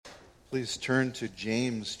Please turn to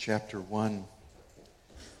James chapter 1.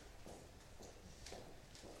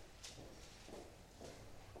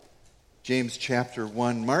 James chapter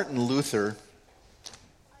 1. Martin Luther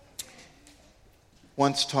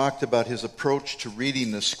once talked about his approach to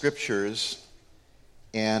reading the Scriptures,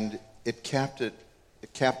 and it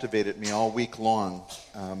captivated me all week long.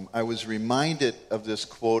 I was reminded of this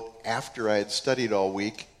quote after I had studied all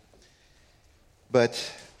week,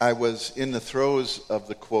 but I was in the throes of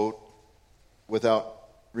the quote without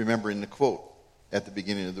remembering the quote at the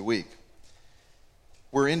beginning of the week.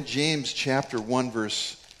 We're in James chapter 1,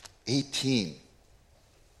 verse 18.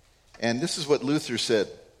 And this is what Luther said,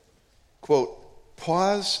 quote,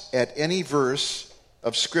 "Pause at any verse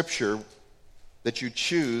of Scripture that you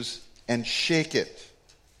choose and shake it,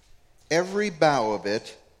 every bough of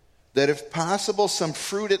it, that if possible some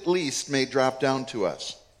fruit at least may drop down to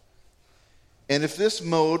us. And if this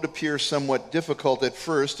mode appears somewhat difficult at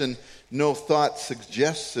first and no thought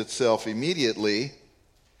suggests itself immediately,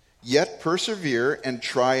 yet persevere and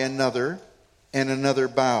try another and another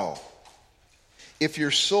bough. If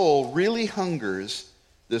your soul really hungers,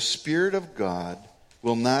 the Spirit of God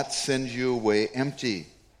will not send you away empty.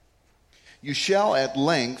 You shall at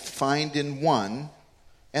length find in one,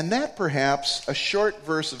 and that perhaps a short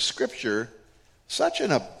verse of Scripture, such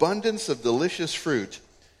an abundance of delicious fruit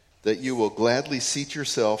that you will gladly seat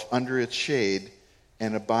yourself under its shade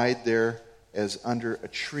and abide there as under a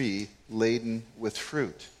tree laden with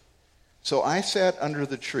fruit." So I sat under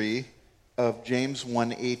the tree of James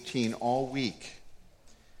 1:18 all week.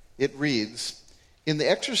 It reads, "In the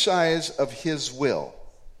exercise of his will,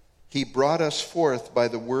 he brought us forth by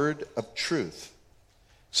the word of truth,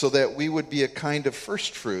 so that we would be a kind of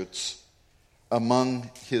first fruits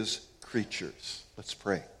among his creatures." Let's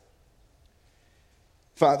pray.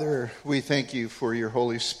 Father, we thank you for your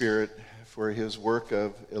Holy Spirit, for his work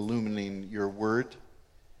of illuminating your word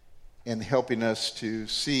and helping us to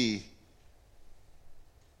see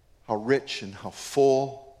how rich and how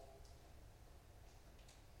full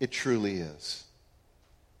it truly is.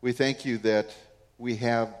 We thank you that we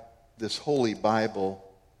have this holy Bible,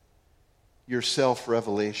 your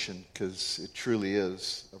self-revelation, because it truly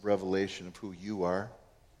is a revelation of who you are.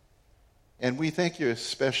 And we thank you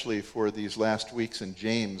especially for these last weeks in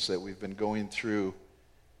James that we've been going through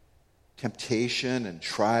temptation and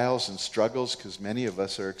trials and struggles, because many of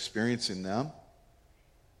us are experiencing them,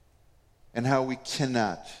 and how we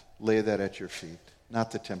cannot lay that at your feet, not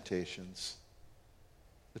the temptations.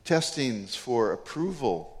 The testings for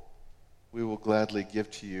approval we will gladly give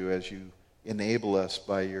to you as you enable us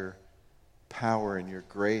by your power and your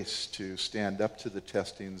grace to stand up to the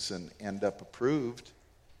testings and end up approved.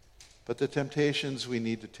 But the temptations we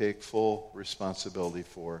need to take full responsibility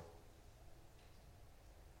for,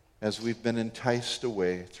 as we've been enticed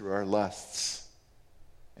away through our lusts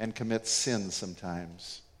and commit sin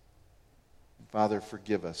sometimes. Father,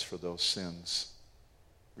 forgive us for those sins.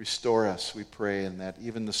 Restore us, we pray, and that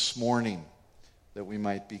even this morning that we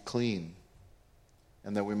might be clean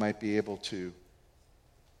and that we might be able to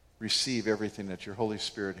receive everything that your Holy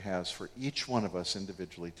Spirit has for each one of us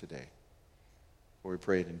individually today. For we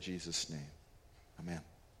pray it in Jesus' name. Amen.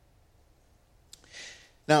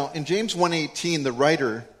 Now, in James 1:18, the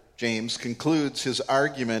writer, James, concludes his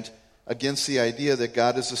argument against the idea that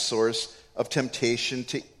God is the source of temptation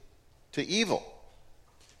to evil.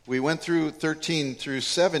 We went through 13 through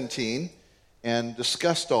 17 and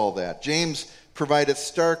discussed all that. James provided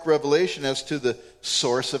stark revelation as to the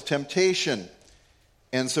source of temptation.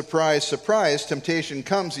 And surprise, surprise, temptation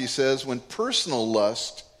comes, he says, when personal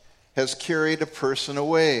lust has carried a person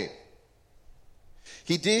away.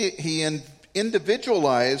 He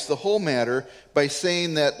individualized the whole matter by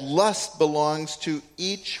saying that lust belongs to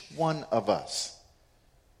each one of us.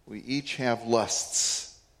 We each have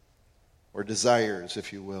lusts, or desires,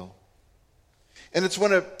 if you will. And it's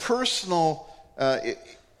when it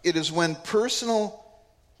is when personal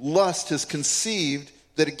lust is conceived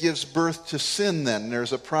that it gives birth to sin then.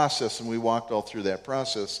 There's a process, and we walked all through that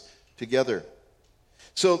process together.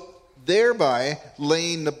 So thereby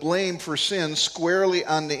laying the blame for sin squarely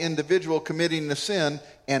on the individual committing the sin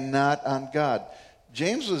and not on God.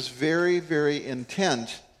 James was very, very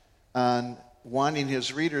intent on wanting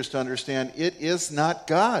his readers to understand it is not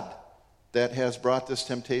God that has brought this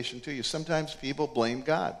temptation to you. Sometimes people blame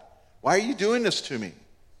God. Why are you doing this to me?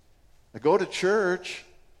 I go to church.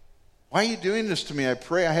 Why are you doing this to me? I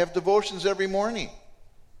pray. I have devotions every morning.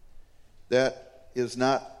 That is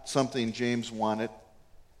not something James wanted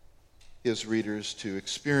his readers to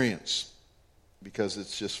experience, because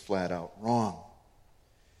it's just flat out wrong.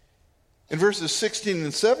 In verses 16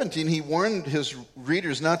 and 17, he warned his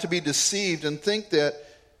readers not to be deceived and think that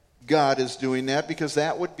God is doing that, because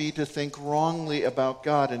that would be to think wrongly about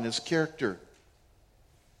God and his character.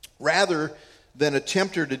 Rather than a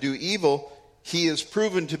tempter to do evil, he is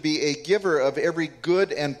proven to be a giver of every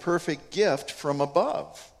good and perfect gift from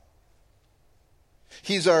above.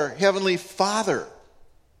 He's our heavenly Father,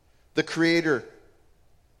 the Creator,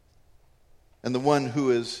 and the one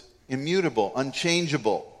who is immutable,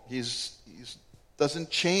 unchangeable. He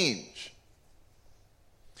doesn't change.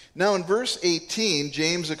 Now in verse 18,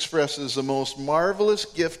 James expresses the most marvelous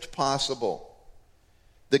gift possible,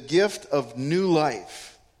 the gift of new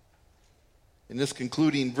life. In this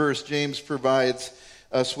concluding verse, James provides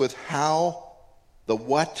us with how, the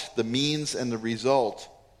what, the means, and the result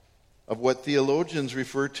of what theologians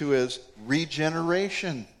refer to as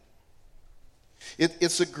regeneration.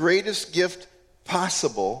 It's the greatest gift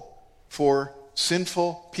possible for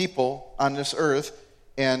sinful people on this earth,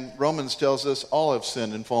 and Romans tells us all have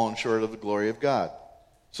sinned and fallen short of the glory of God.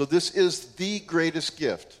 So this is the greatest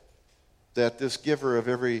gift that this giver of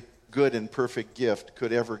every good and perfect gift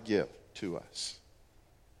could ever give to us.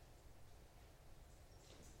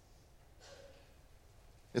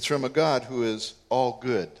 It's from a God who is all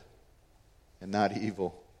good and not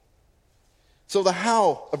evil. So the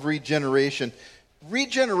how of regeneration.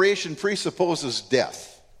 Regeneration presupposes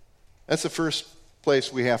death. That's the first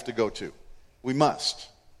place we have to go to. We must.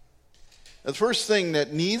 The first thing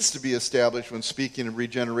that needs to be established when speaking of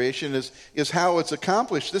regeneration is how it's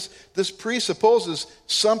accomplished. This presupposes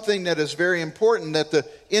something that is very important, that the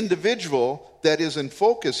individual that is in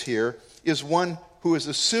focus here is one who is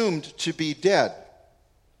assumed to be dead.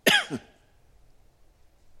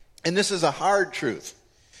 And this is a hard truth,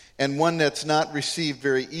 and one that's not received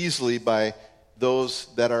very easily by those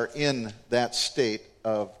that are in that state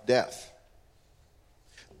of death.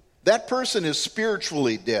 That person is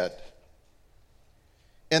spiritually dead,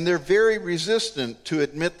 and they're very resistant to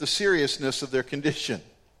admit the seriousness of their condition.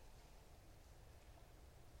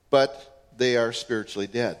 But they are spiritually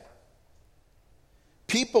dead.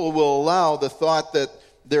 People will allow the thought that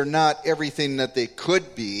they're not everything that they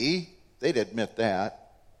could be. They'd admit that.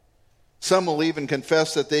 Some will even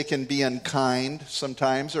confess that they can be unkind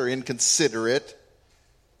sometimes, or inconsiderate,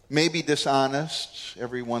 maybe dishonest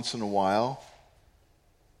every once in a while,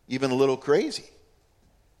 even a little crazy.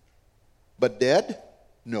 But dead?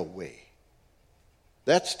 No way.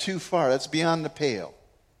 That's too far. That's beyond the pale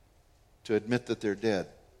to admit that they're dead.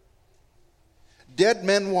 Dead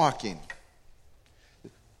men walking.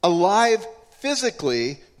 Alive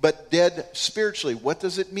physically, but dead spiritually. What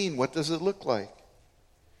does it mean? What does it look like?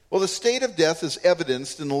 Well, the state of death is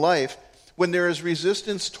evidenced in life when there is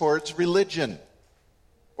resistance towards religion,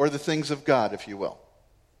 or the things of God, if you will.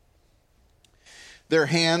 Their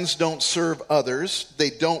hands don't serve others. They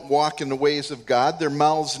don't walk in the ways of God. Their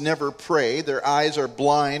mouths never pray. Their eyes are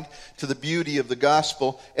blind to the beauty of the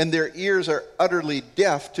gospel, and their ears are utterly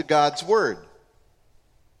deaf to God's word.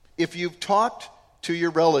 If you've talked to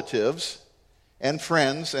your relatives and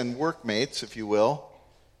friends and workmates, if you will,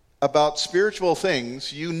 about spiritual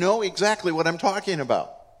things, you know exactly what I'm talking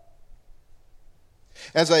about.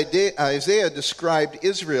 As Isaiah described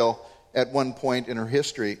Israel at one point in her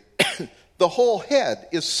history, the whole head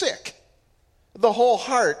is sick. The whole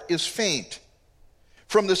heart is faint.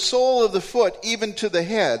 From the sole of the foot even to the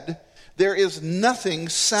head, there is nothing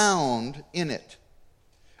sound in it.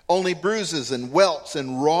 Only bruises and welts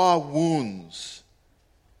and raw wounds,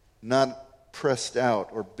 not pressed out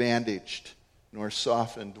or bandaged, nor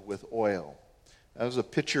softened with oil. That was a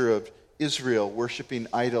picture of Israel worshiping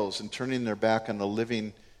idols and turning their back on the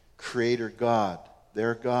living Creator God,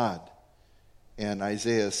 their God. And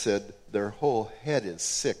Isaiah said their whole head is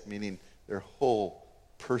sick, meaning their whole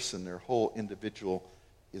person, their whole individual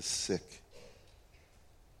is sick.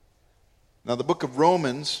 Now the book of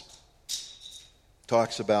Romans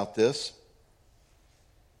talks about this.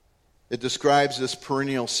 It describes this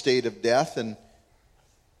perennial state of death, and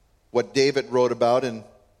what David wrote about in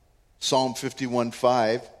Psalm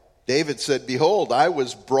 51:5. David said, "Behold, I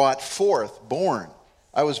was brought forth," born.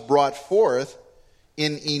 "I was brought forth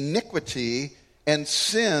in iniquity, and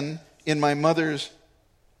sin in my mother's,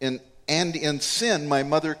 and in sin my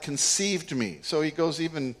mother conceived me." So he goes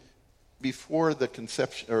even before the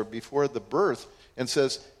conception, or before the birth, and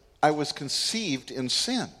says, "I was conceived in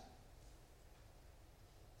sin."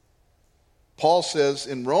 Paul says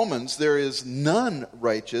in Romans, there is none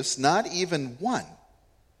righteous, not even one.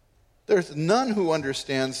 There's none who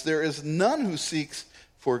understands. There is none who seeks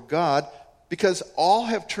for God, because all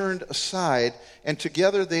have turned aside, and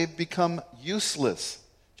together they've become useless.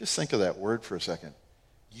 Just think of that word for a second.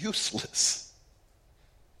 useless.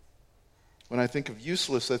 When I think of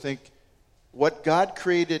useless, I think what God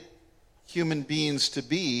created human beings to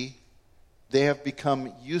be, they have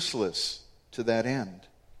become useless to that end.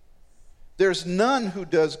 There's none who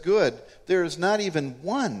does good. There is not even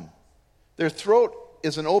one. Their throat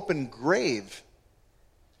is an open grave.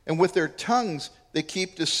 And with their tongues they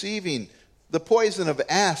keep deceiving. The poison of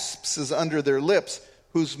asps is under their lips,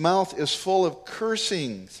 whose mouth is full of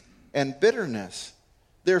cursings and bitterness.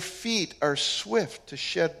 Their feet are swift to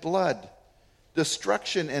shed blood.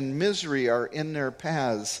 Destruction and misery are in their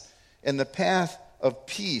paths, and the path of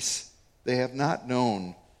peace they have not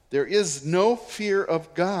known. There is no fear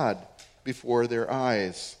of God before their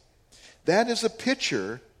eyes. That is a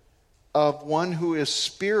picture of one who is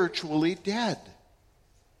spiritually dead.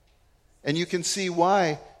 And you can see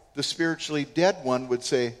why the spiritually dead one would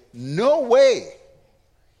say, no way,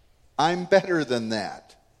 I'm better than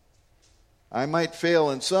that. I might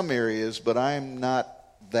fail in some areas, but I'm not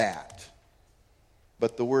that.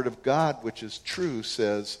 But the Word of God, which is true,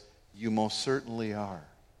 says, you most certainly are.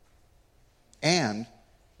 And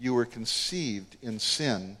you were conceived in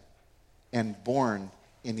sin and born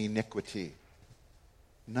in iniquity.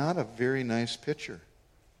 Not a very nice picture.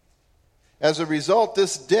 As a result,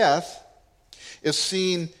 this death is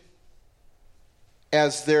seen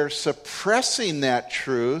as they're suppressing that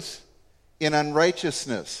truth in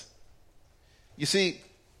unrighteousness. You see,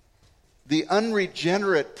 the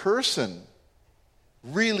unregenerate person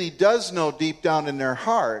really does know deep down in their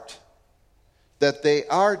heart that they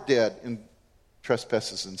are dead in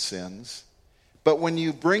trespasses and sins. But when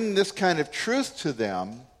you bring this kind of truth to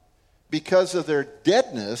them, because of their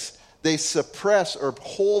deadness, they suppress or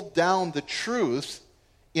hold down the truth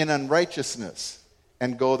in unrighteousness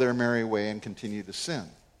and go their merry way and continue to sin.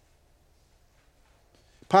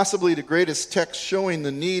 Possibly the greatest text showing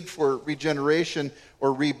the need for regeneration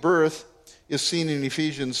or rebirth is seen in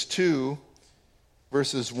Ephesians 2,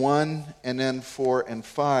 verses 1 and then 4 and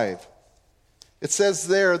 5. It says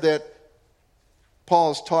there that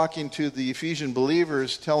Paul is talking to the Ephesian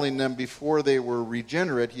believers, telling them before they were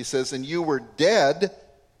regenerate, he says, and you were dead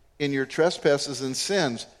in your trespasses and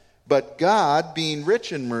sins, but God, being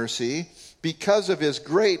rich in mercy, because of his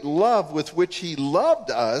great love with which he loved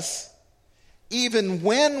us, even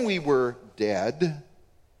when we were dead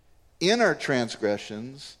in our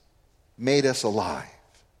transgressions, made us alive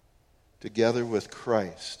together with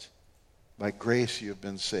Christ. By grace you have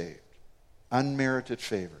been saved. Unmerited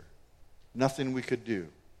favor. Nothing we could do.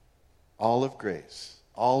 All of grace.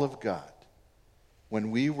 All of God.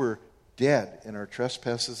 When we were dead in our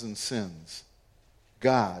trespasses and sins,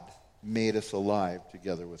 God made us alive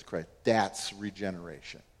together with Christ. That's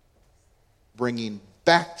regeneration. Bringing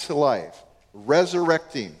back to life,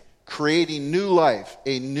 resurrecting, creating new life,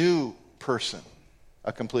 a new person,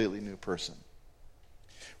 a completely new person.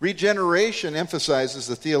 Regeneration emphasizes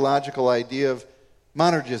the theological idea of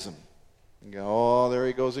monergism. You go, oh, there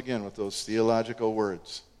he goes again with those theological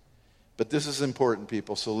words. But this is important,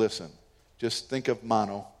 people, so listen. Just think of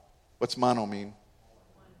mono. What's mono mean?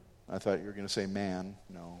 I thought you were going to say man.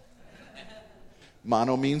 No.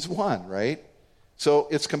 Mono means one, right? So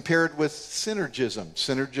it's compared with synergism.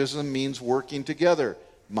 Synergism means working together.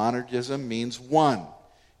 Monergism means one.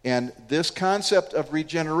 And this concept of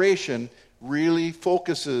regeneration really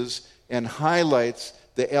focuses and highlights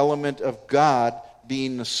the element of God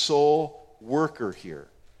being the sole worker here.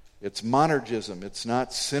 It's monergism. It's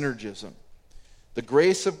not synergism. The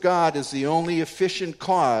grace of God is the only efficient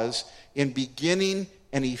cause in beginning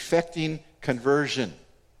and effecting conversion.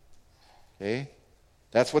 Okay?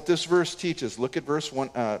 That's what this verse teaches. Look at verse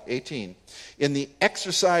 18. In the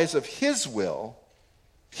exercise of his will,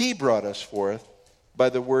 he brought us forth by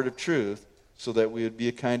the word of truth, so that we would be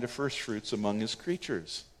a kind of first fruits among his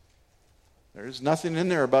creatures. There's nothing in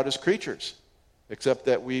there about his creatures, except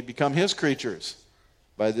that we become his creatures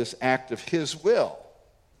by this act of his will.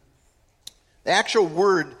 The actual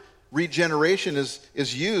word regeneration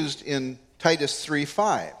is used in Titus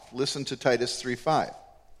 3:5. Listen to Titus 3:5.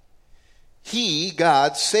 He,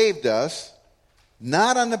 God, saved us,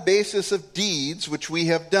 not on the basis of deeds which we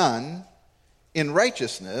have done in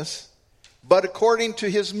righteousness, but according to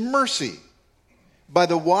his mercy, by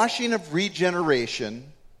the washing of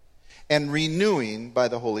regeneration and renewing by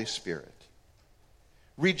the Holy Spirit.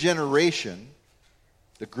 Regeneration,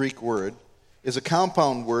 the Greek word, is a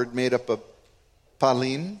compound word made up of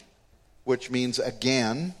palin, which means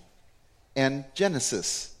again, and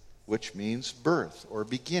genesis, which means birth or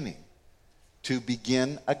beginning. To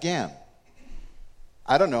begin again.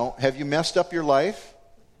 I don't know, have you messed up your life?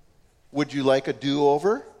 Would you like a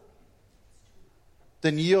do-over?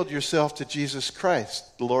 then yield yourself to Jesus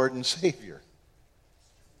Christ, the Lord and Savior.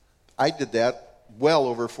 I did that well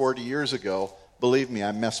over 40 years ago. Believe me,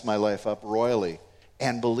 I messed my life up royally.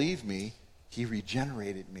 And believe me, he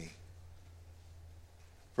regenerated me.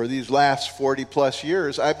 For these last 40 plus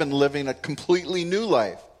years, I've been living a completely new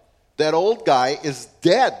life. That old guy is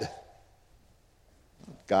dead.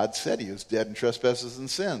 God said he was dead in trespasses and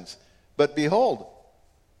sins. But behold,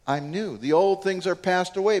 I'm new. The old things are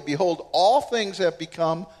passed away. Behold, all things have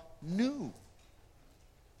become new.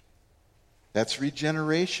 That's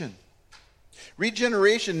regeneration.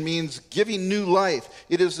 Regeneration means giving new life.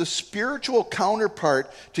 It is the spiritual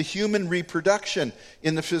counterpart to human reproduction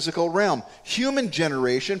in the physical realm. Human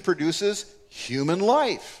generation produces human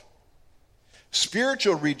life.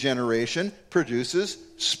 Spiritual regeneration produces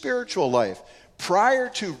spiritual life. Prior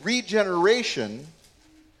to regeneration,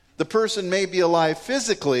 the person may be alive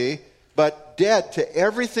physically, but dead to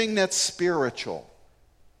everything that's spiritual.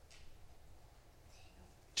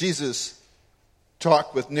 Jesus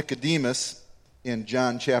talked with Nicodemus in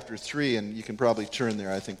John chapter 3, and you can probably turn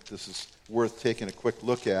there. I think this is worth taking a quick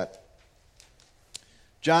look at.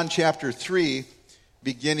 John chapter 3,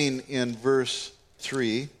 beginning in verse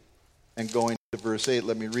 3 and going to verse 8.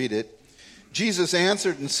 Let me read it. Jesus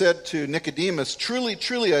answered and said to Nicodemus, "Truly,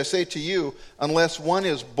 truly, I say to you, unless one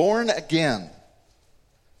is born again,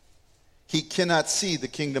 he cannot see the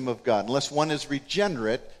kingdom of God." Unless one is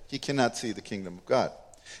regenerate, he cannot see the kingdom of God.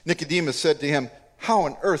 Nicodemus said to him, "How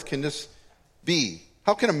on earth can this be?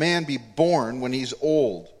 How can a man be born when he's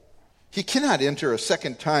old? He cannot enter a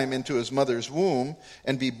second time into his mother's womb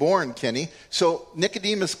and be born, can he?" So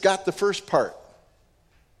Nicodemus got the first part,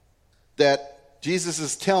 that Jesus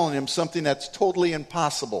is telling him something that's totally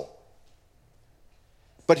impossible.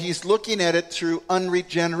 But he's looking at it through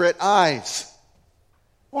unregenerate eyes.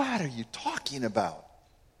 What are you talking about?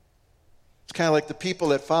 It's kind of like the people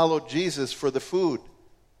that followed Jesus for the food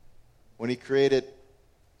when he created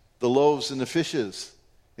the loaves and the fishes.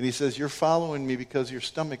 And he says, "You're following me because your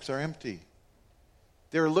stomachs are empty."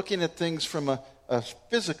 They're looking at things from a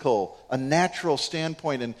physical, a natural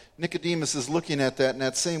standpoint. And Nicodemus is looking at that in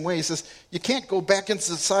that same way. He says, "You can't go back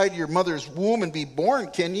inside your mother's womb and be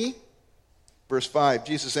born, can ye?" Verse 5,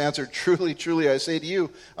 Jesus answered, "Truly, truly, I say to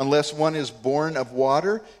you, unless one is born of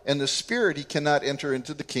water and the Spirit, he cannot enter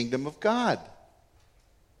into the kingdom of God.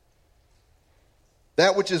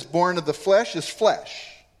 That which is born of the flesh is flesh,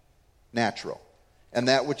 natural. And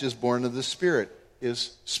that which is born of the Spirit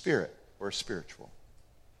is spirit, or spiritual.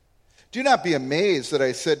 Do not be amazed that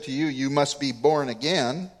I said to you, you must be born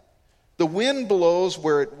again. The wind blows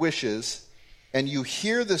where it wishes, and you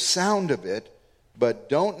hear the sound of it, but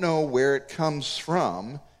don't know where it comes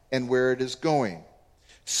from and where it is going.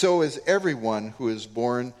 So is everyone who is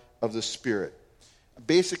born of the Spirit."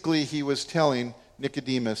 Basically, he was telling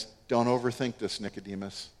Nicodemus, don't overthink this,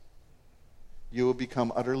 Nicodemus. You will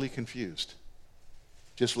become utterly confused.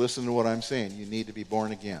 Just listen to what I'm saying. You need to be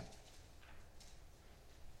born again.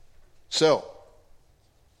 So,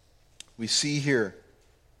 we see here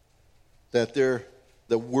that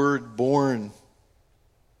the word born,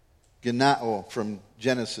 genao from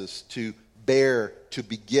Genesis, to bear, to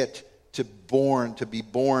beget, to born, to be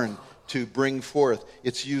born, to bring forth.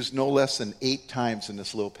 It's used no less than 8 times in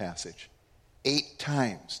this little passage. 8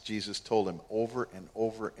 times Jesus told him over and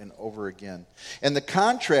over and over again. And the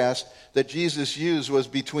contrast that Jesus used was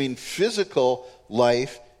between physical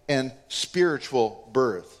life and spiritual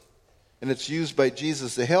birth. And it's used by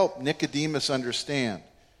Jesus to help Nicodemus understand.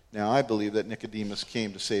 Now, I believe that Nicodemus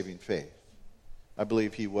came to saving faith. I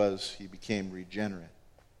believe he became regenerate.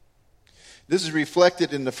 This is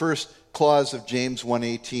reflected in the first clause of James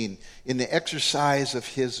 1:18. In the exercise of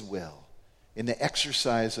his will. In the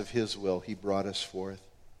exercise of his will, he brought us forth.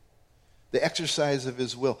 The exercise of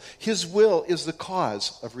his will. His will is the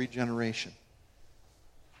cause of regeneration.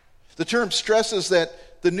 The term stresses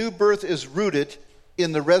that the new birth is rooted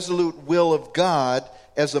in the resolute will of God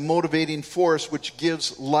as a motivating force which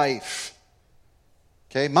gives life.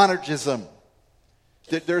 Okay, monergism.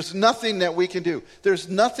 There's nothing that we can do. There's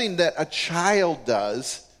nothing that a child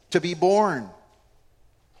does to be born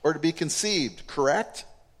or to be conceived, correct?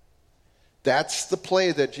 That's the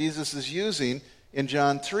play that Jesus is using in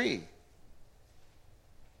John 3.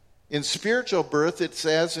 In spiritual birth, it's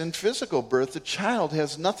as in physical birth. The child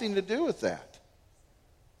has nothing to do with that.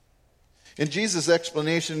 In Jesus'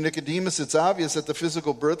 explanation to Nicodemus, it's obvious that the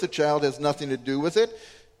physical birth, the child has nothing to do with it,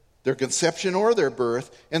 their conception or their birth.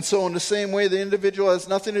 And so in the same way, the individual has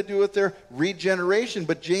nothing to do with their regeneration.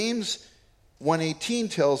 But James 1:18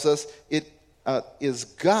 tells us it is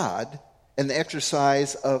God and the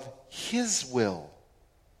exercise of his will.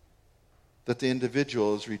 that the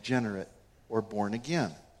individual is regenerate or born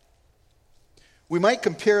again. We might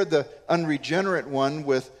compare the unregenerate one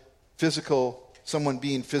with someone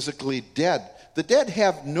being physically dead. The dead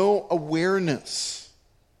have no awareness.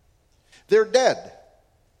 They're dead.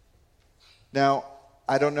 Now,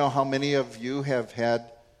 I don't know how many of you have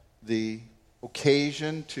had the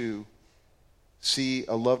occasion to see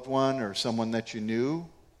a loved one or someone that you knew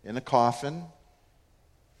in a coffin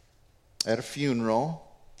at a funeral.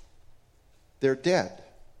 They're dead.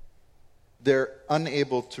 They're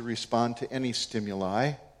unable to respond to any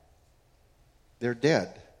stimuli. They're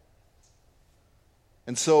dead.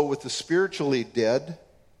 And so with the spiritually dead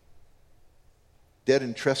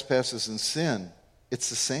in trespasses and sin, it's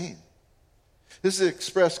the same. This is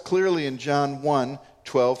expressed clearly in John 1,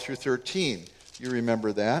 12 through 13. You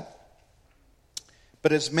remember that.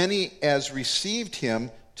 But as many as received him,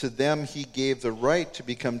 to them he gave the right to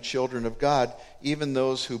become children of God, even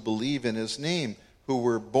those who believe in his name, who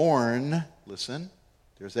were born, listen,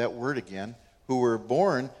 there's that word again, who were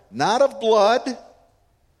born not of blood,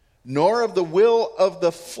 nor of the will of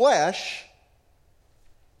the flesh,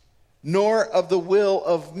 nor of the will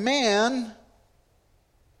of man,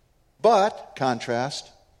 but, contrast,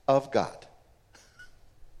 of God.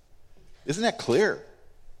 Isn't that clear?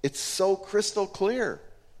 It's so crystal clear.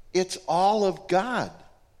 It's all of God.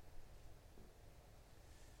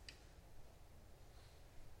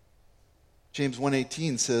 James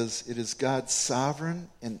 1:18 says, it is God's sovereign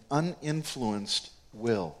and uninfluenced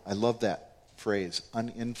will. I love that phrase,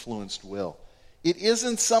 uninfluenced will. It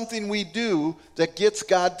isn't something we do that gets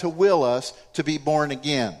God to will us to be born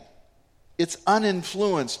again. It's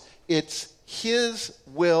uninfluenced. It's his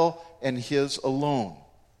will and his alone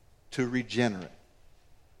to regenerate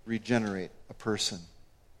a person.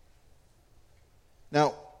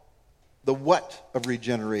 Now, the what of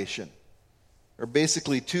regeneration are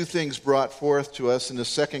basically two things brought forth to us in the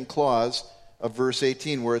second clause of verse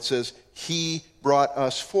 18, where it says, he brought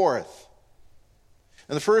us forth.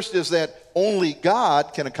 And the first is that only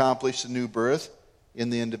God can accomplish the new birth in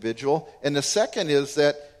the individual. And the second is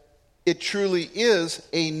that it truly is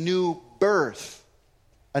a new birth,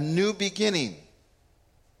 a new beginning.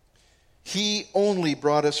 He only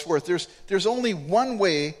brought us forth. There's only one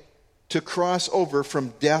way to cross over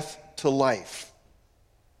from death to life.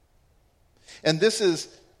 And this is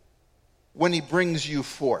when he brings you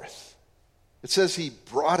forth. It says he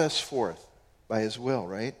brought us forth by his will,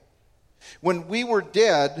 right? When we were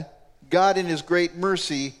dead, God in his great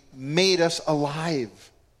mercy made us alive.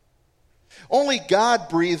 Only God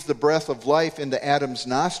breathed the breath of life into Adam's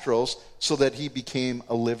nostrils so that he became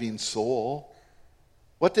a living soul.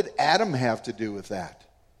 What did Adam have to do with that?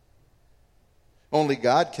 Only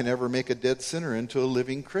God can ever make a dead sinner into a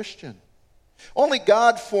living Christian. Only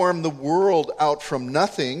God formed the world out from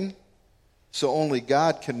nothing, so only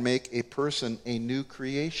God can make a person a new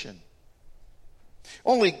creation.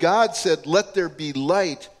 Only God said, let there be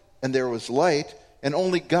light, and there was light, and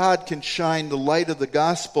only God can shine the light of the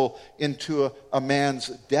gospel into a man's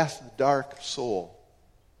death-dark soul.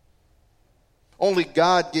 Only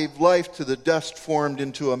God gave life to the dust formed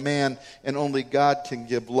into a man, and only God can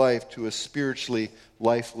give life to a spiritually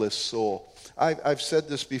lifeless soul. I've said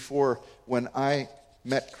this before. When I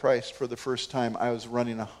met Christ for the first time, I was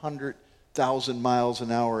running 100,000 miles an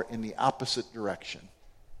hour in the opposite direction.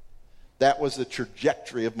 That was the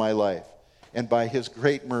trajectory of my life. And by his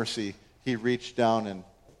great mercy, he reached down and,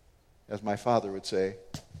 as my father would say,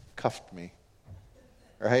 cuffed me.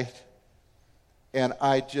 Right? And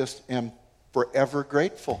I just am forever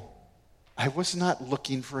grateful. I was not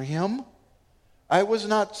looking for him. I was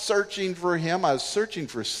not searching for him. I was searching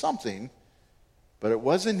for something, but it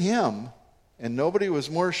wasn't him. And nobody was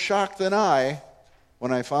more shocked than I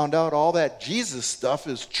when I found out all that Jesus stuff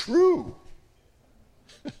is true.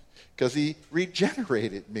 Because he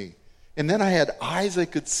regenerated me. And then I had eyes I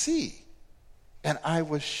could see. And I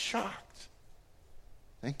was shocked.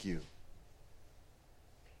 Thank you.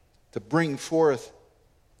 To bring forth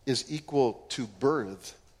is equal to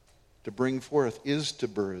birth. To bring forth is to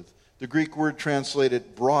birth. The Greek word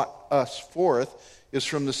translated brought us forth is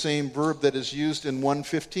from the same verb that is used in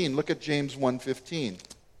 1:15. Look at James 1:15.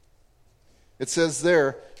 It says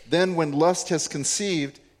there, then when lust has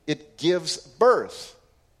conceived, it gives birth.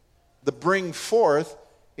 The bring forth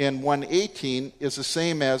in 1:18 is the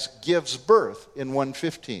same as gives birth in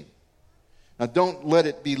 1:15. Now don't let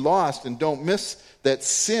it be lost and don't miss that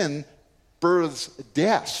sin births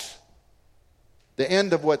death. The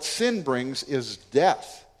end of what sin brings is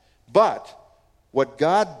death. But what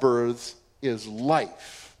God births is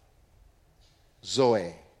life.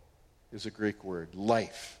 Zoe is a Greek word,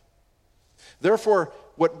 life. Therefore,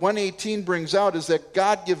 what 118 brings out is that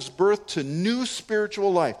God gives birth to new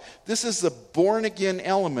spiritual life. This is the born-again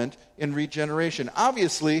element in regeneration.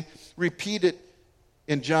 Obviously, repeat it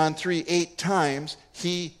in John 3 8 times.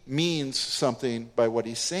 He means something by what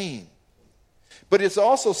he's saying. But it's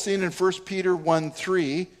also seen in 1 Peter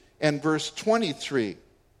 1:3 and verse 23,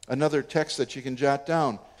 another text that you can jot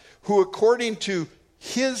down. Who according to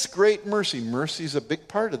his great mercy, mercy is a big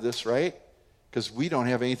part of this, right? Because we don't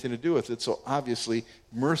have anything to do with it, so obviously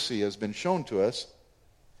mercy has been shown to us.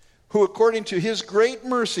 Who according to his great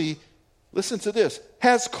mercy, listen to this,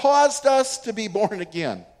 has caused us to be born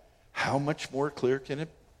again. How much more clear can it?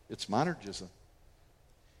 It's monergism.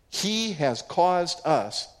 He has caused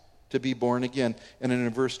us to be born again. And in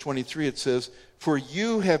verse 23 it says, for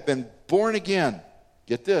you have been born again,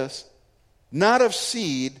 get this, not of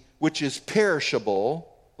seed which is perishable,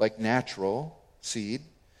 like natural seed,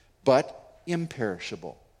 but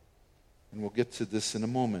imperishable. And we'll get to this in a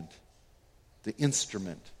moment. The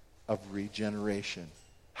instrument of regeneration.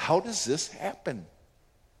 How does this happen?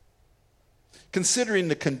 Considering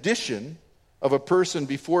the condition of a person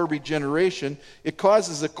before regeneration, it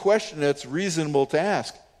causes a question that's reasonable to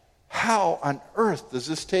ask. How on earth does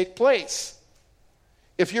this take place?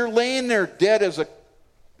 If you're laying there dead as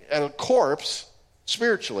a corpse,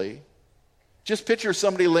 spiritually, just picture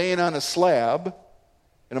somebody laying on a slab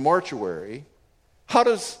in a mortuary. How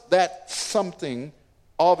does that something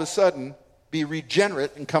all of a sudden be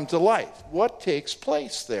regenerate and come to life? What takes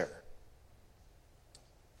place there?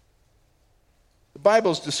 The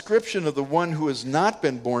Bible's description of the one who has not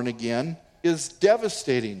been born again is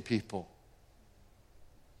devastating, people.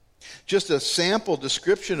 Just a sample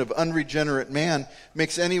description of unregenerate man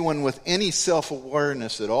makes anyone with any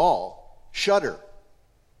self-awareness at all shudder.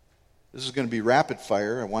 This is going to be rapid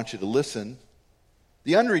fire. I want you to listen.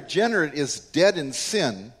 The unregenerate is dead in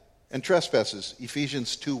sin and trespasses,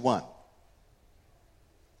 Ephesians 2:1.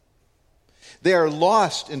 They are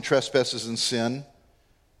lost in trespasses and sin,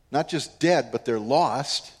 not just dead, but they're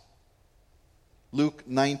lost, Luke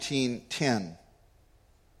 19:10.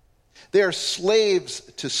 They are slaves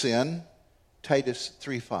to sin, Titus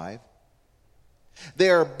 3:5. They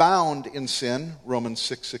are bound in sin, Romans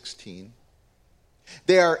 6:16.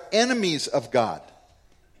 They are enemies of God,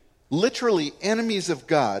 literally enemies of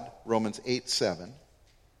God, Romans 8:7.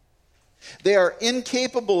 They are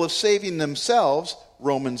incapable of saving themselves,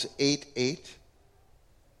 Romans 8:8.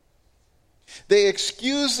 They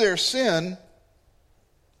excuse their sin,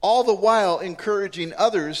 all the while encouraging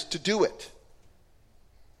others to do it.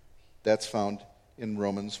 That's found in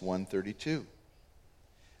Romans 1:32.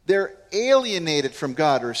 They're alienated from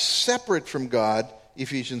God or separate from God,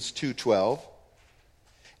 Ephesians 2:12.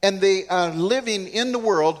 And they are living in the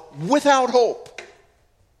world without hope.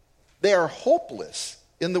 They are hopeless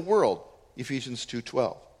in the world, Ephesians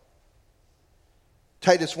 2:12.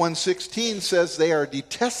 Titus 1:16 says they are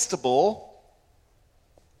detestable.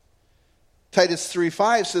 Titus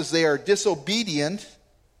 3:5 says they are disobedient.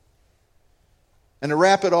 And to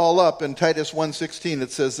wrap it all up, in Titus 1:16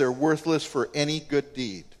 it says they're worthless for any good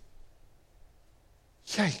deed.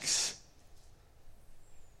 Yikes.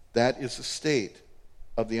 That is the state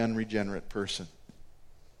of the unregenerate person.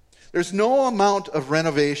 There's no amount of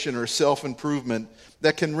renovation or self-improvement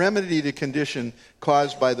that can remedy the condition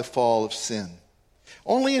caused by the fall of sin.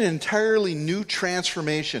 Only an entirely new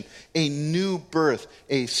transformation, a new birth,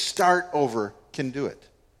 a start over can do it.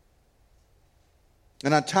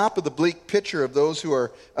 And on top of the bleak picture of those who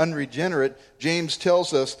are unregenerate, James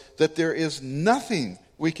tells us that there is nothing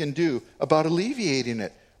we can do about alleviating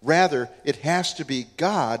it. Rather, it has to be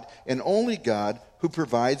God and only God who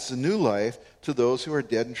provides the new life to those who are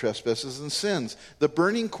dead in trespasses and sins. The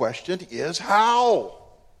burning question is how?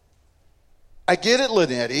 I get it,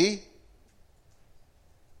 Linetti.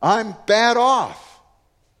 I'm bad off.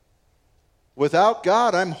 Without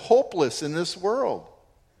God, I'm hopeless in this world.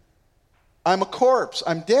 I'm a corpse.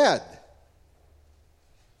 I'm dead.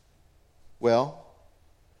 Well,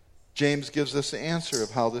 James gives us the answer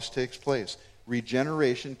of how this takes place.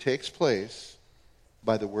 Regeneration takes place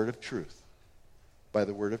by the word of truth. By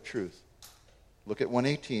the word of truth. Look at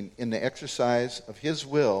 118. In the exercise of his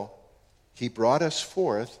will, he brought us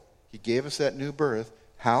forth. He gave us that new birth.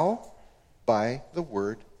 How? By the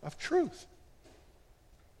word of truth.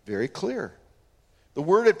 Very clear. The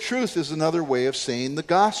word of truth is another way of saying the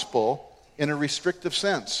gospel in a restrictive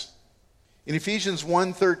sense. In Ephesians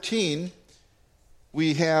 1:13,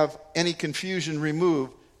 we have any confusion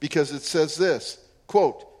removed because it says this,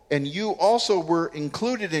 quote, and you also were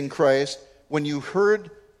included in Christ when you heard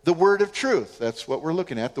the word of truth. That's what we're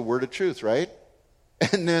looking at, the word of truth, right?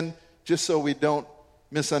 And then, just so we don't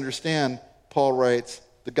misunderstand, Paul writes,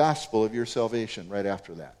 the gospel of your salvation right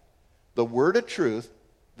after that. The word of truth,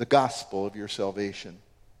 the gospel of your salvation.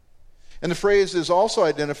 And the phrase is also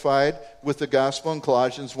identified with the gospel in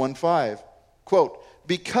Colossians 1:5. Quote,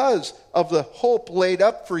 because of the hope laid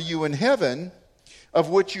up for you in heaven, of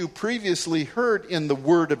which you previously heard in the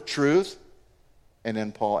word of truth. And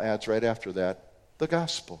then Paul adds right after that, the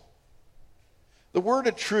gospel. The word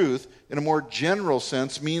of truth, in a more general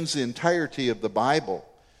sense, means the entirety of the Bible.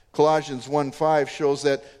 Colossians 1:5 shows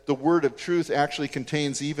that the word of truth actually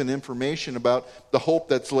contains even information about the hope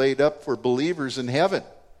that's laid up for believers in heaven.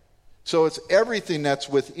 So it's everything that's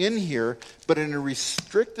within here, but in a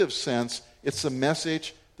restrictive sense, it's the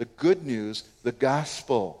message, the good news, the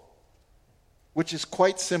gospel, which is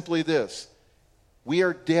quite simply this. We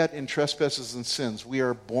are dead in trespasses and sins. We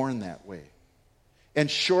are born that way. And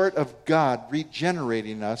short of God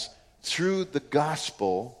regenerating us through the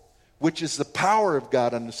gospel, which is the power of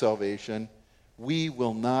God unto salvation, we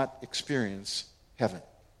will not experience heaven.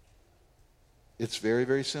 It's very,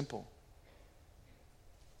 very simple.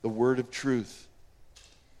 The word of truth.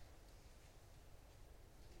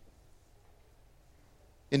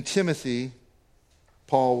 In Timothy,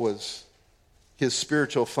 Paul was his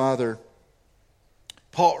spiritual father.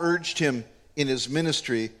 Paul urged him in his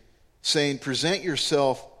ministry, saying, present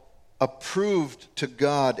yourself approved to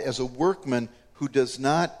God as a workman who does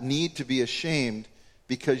not need to be ashamed,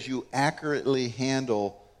 because you accurately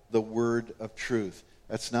handle the word of truth.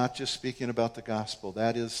 That's not just speaking about the gospel.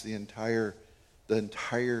 That is the entire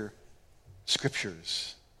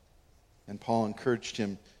scriptures. And Paul encouraged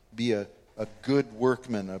him, be a good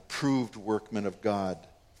workman, approved workman of God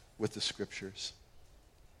with the scriptures.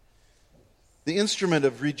 The instrument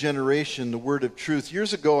of regeneration, the word of truth.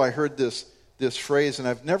 Years ago I heard this phrase, and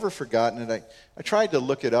I've never forgotten it. I tried to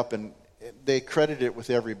look it up, and they credit it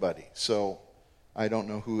with everybody. So I don't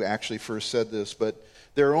know who actually first said this, but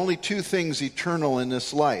there are only two things eternal in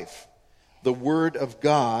this life: the word of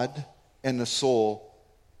God and the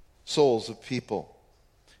souls of people.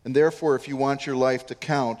 And therefore, if you want your life to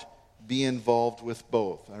count, be involved with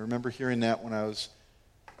both. I remember hearing that when I was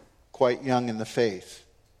quite young in the faith,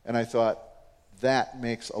 and I thought, that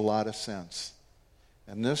makes a lot of sense.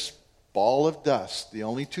 And this ball of dust, the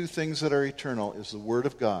only two things that are eternal is the Word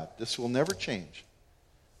of God. This will never change.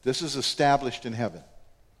 This is established in heaven.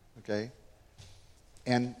 Okay?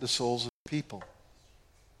 And the souls of people.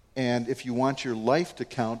 And if you want your life to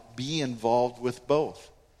count, be involved with both.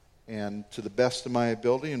 And to the best of my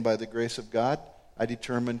ability and by the grace of God, I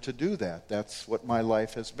determined to do that. That's what my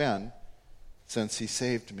life has been since He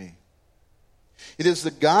saved me. It is the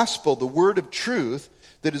gospel, the word of truth,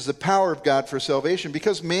 that is the power of God for salvation,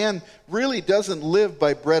 because man really doesn't live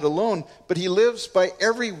by bread alone, but he lives by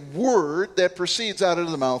every word that proceeds out of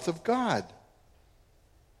the mouth of God.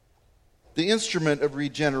 The instrument of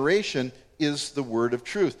regeneration is the word of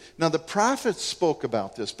truth. Now, the prophets spoke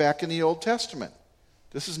about this back in the Old Testament.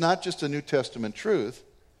 This is not just a New Testament truth.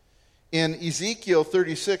 In Ezekiel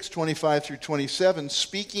 36:25 through 27,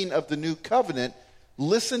 speaking of the new covenant,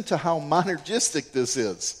 listen to how monergistic this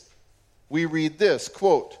is. We read this,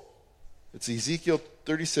 quote, it's Ezekiel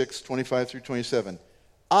 36:25 through 27.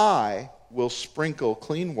 I will sprinkle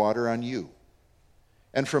clean water on you,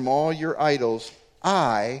 and from all your idols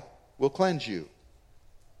I will cleanse you.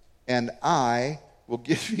 And I will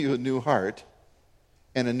give you a new heart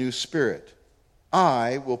and a new spirit.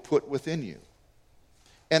 I will put within you.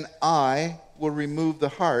 And I will remove the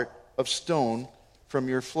heart of stone from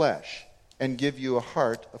your flesh and give you a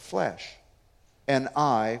heart of flesh. And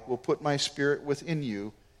I will put my spirit within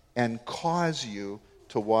you and cause you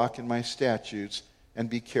to walk in my statutes and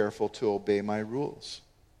be careful to obey my rules.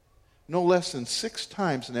 No less than 6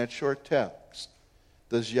 times in that short text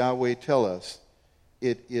does Yahweh tell us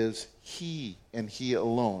it is He and He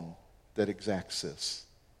alone that exacts this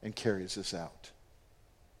and carries this out.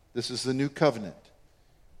 This is the new covenant.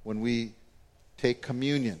 When we take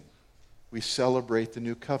communion, we celebrate the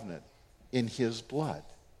new covenant in His blood.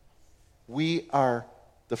 We are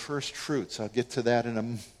the first fruits. I'll get to that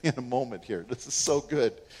in a moment here. This is so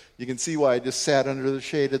good. You can see why I just sat under the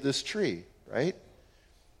shade of this tree, right?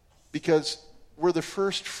 Because we're the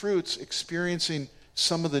first fruits experiencing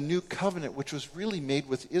some of the new covenant, which was really made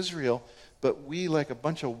with Israel, but we, like a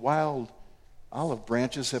bunch of wild olive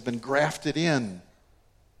branches, have been grafted in.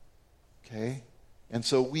 Okay? And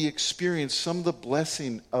so we experience some of the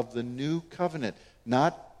blessing of the new covenant,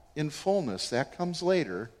 not in fullness, that comes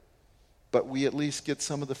later, but we at least get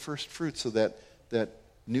some of the first fruits of that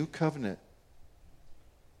new covenant.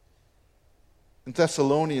 In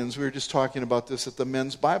Thessalonians, we were just talking about this at the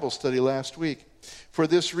men's Bible study last week. For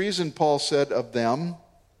this reason, Paul said of them,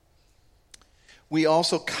 we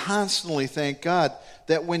also constantly thank God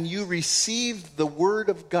that when you received the Word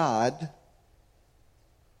of God,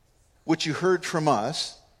 which you heard from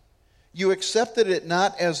us, you accepted it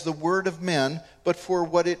not as the word of men, but for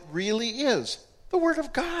what it really is, the Word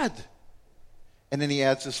of God. And then he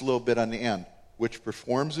adds this little bit on the end, which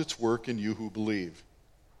performs its work in you who believe.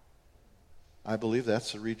 I believe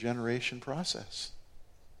that's the regeneration process.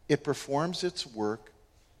 It performs its work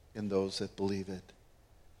in those that believe it.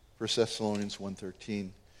 1 Thessalonians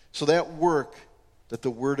 1:13. So that work that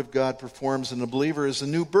the Word of God performs in the believer is a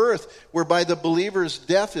new birth, whereby the believer's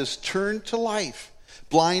death is turned to life.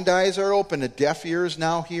 Blind eyes are opened, and deaf ears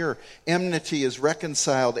now hear. Enmity is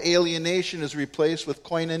reconciled. Alienation is replaced with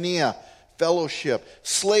koinonia, fellowship.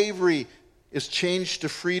 Slavery is changed to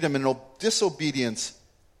freedom, and disobedience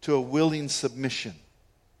to a willing submission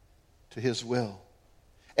to His will.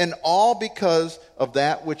 And all because of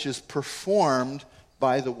that which is performed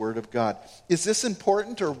by the Word of God. Is this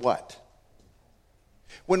important or what?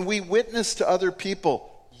 When we witness to other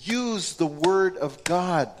people, use the Word of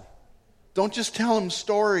God. Don't just tell them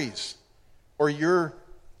stories or your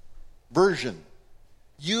version.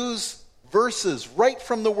 Use verses right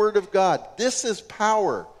from the Word of God. This is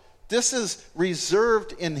power. This is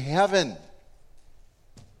reserved in heaven.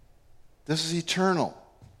 This is eternal.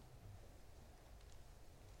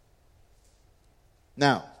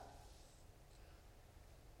 Now,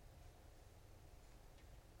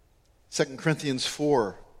 2 Corinthians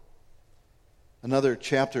 4, another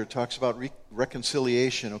chapter, talks about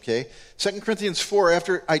reconciliation, okay? 2 Corinthians 4,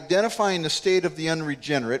 after identifying the state of the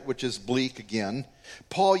unregenerate, which is bleak again,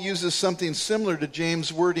 Paul uses something similar to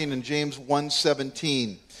James' wording in James 1:17.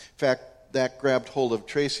 In fact, that grabbed hold of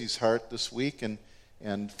Tracy's heart this week,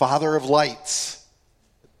 and Father of Lights.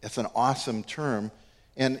 It's an awesome term.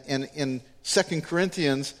 And in 2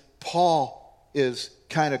 Corinthians, Paul is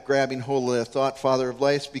kind of grabbing hold of that thought, Father of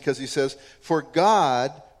Lights, because he says, for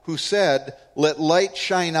God, who said, let light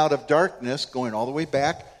shine out of darkness, going all the way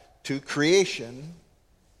back to creation,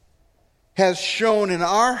 has shone in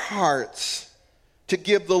our hearts to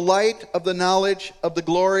give the light of the knowledge of the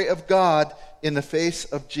glory of God in the face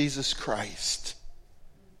of Jesus Christ.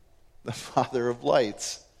 The Father of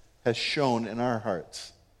lights has shone in our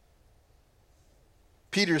hearts.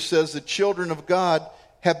 Peter says the children of God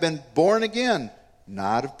have been born again,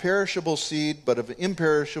 not of perishable seed, but of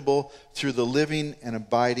imperishable, through the living and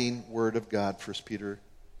abiding Word of God. 1 Peter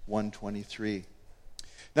 1:23.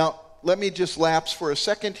 Now, let me just lapse for a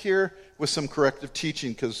second here with some corrective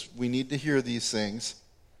teaching, because we need to hear these things.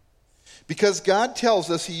 Because God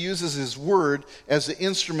tells us He uses His Word as the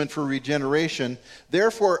instrument for regeneration,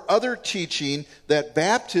 therefore other teaching that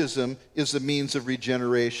baptism is the means of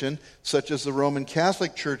regeneration, such as the Roman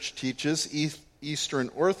Catholic Church teaches, Eastern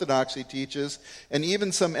Orthodoxy teaches, and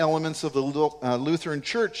even some elements of the Lutheran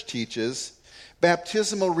Church teaches,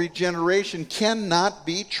 baptismal regeneration cannot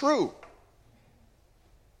be true.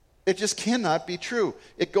 It just cannot be true.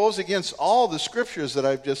 It goes against all the scriptures that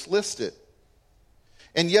I've just listed.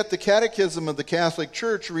 And yet the Catechism of the Catholic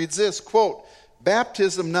Church reads this, quote,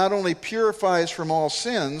 baptism not only purifies from all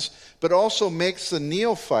sins, but also makes the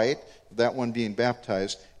neophyte, that one being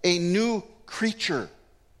baptized, a new creature,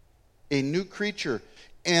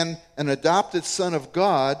 and an adopted son of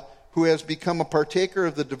God who has become a partaker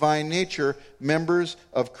of the divine nature, members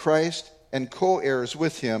of Christ and co-heirs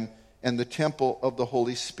with Him, and the temple of the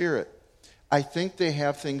Holy Spirit. I think they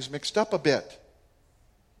have things mixed up a bit.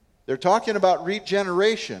 They're talking about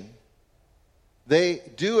regeneration. They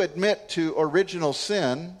do admit to original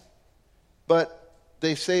sin, but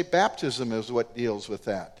they say baptism is what deals with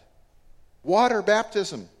that. Water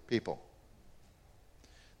baptism, people.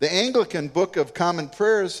 The Anglican Book of Common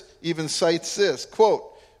Prayers even cites this, quote,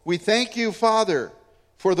 we thank you, Father,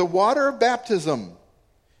 for the water of baptism.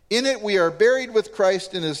 In it we are buried with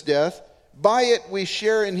Christ in His death. By it we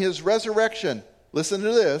share in His resurrection. Listen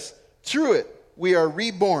to this. Through it we are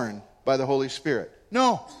reborn by the Holy Spirit.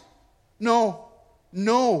 No.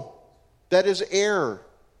 That is error.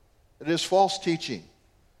 It is false teaching.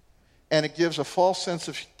 And it gives a false sense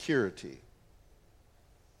of security.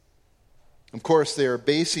 Of course, they are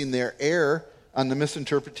basing their error on the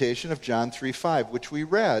misinterpretation of John 3:5, which we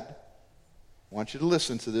read. I want you to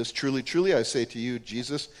listen to this. Truly, truly, I say to you,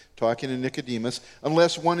 Jesus talking to Nicodemus,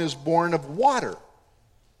 unless one is born of water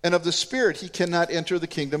and of the Spirit, he cannot enter the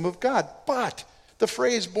kingdom of God. But the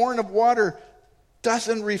phrase born of water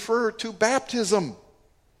doesn't refer to baptism.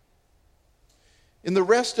 In the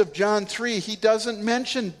rest of John 3, he doesn't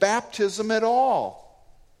mention baptism at all.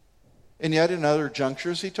 And yet in other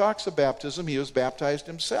junctures he talks of baptism. He was baptized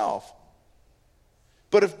himself.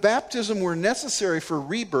 But if baptism were necessary for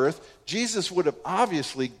rebirth, Jesus would have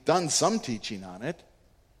obviously done some teaching on it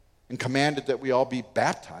and commanded that we all be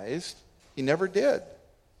baptized. He never did.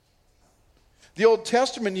 The Old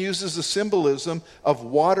Testament uses the symbolism of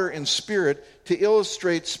water and spirit to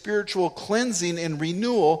illustrate spiritual cleansing and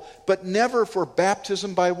renewal, but never for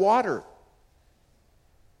baptism by water.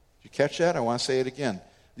 Did you catch that? I want to say it again.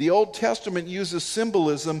 The Old Testament uses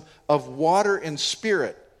symbolism of water and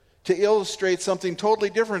spirit to illustrate something totally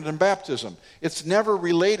different than baptism. It's never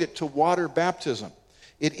related to water baptism.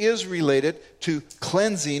 It is related to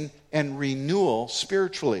cleansing and renewal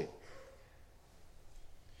spiritually.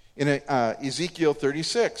 In Ezekiel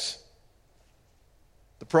 36,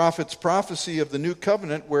 the prophet's prophecy of the new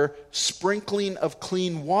covenant where sprinkling of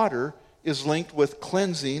clean water is linked with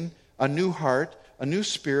cleansing, a new heart, a new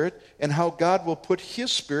spirit, and how God will put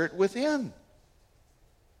his spirit within.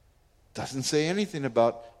 Doesn't say anything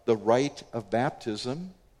about the rite of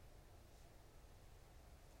baptism.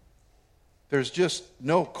 There's just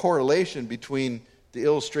no correlation between the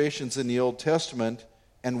illustrations in the Old Testament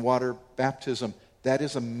and water baptism. That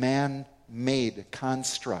is a man-made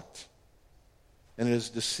construct. And it has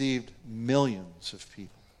deceived millions of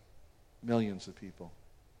people. Millions of people.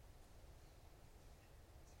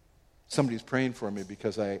 Somebody's praying for me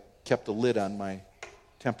because I kept a lid on my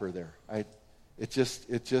temper there. I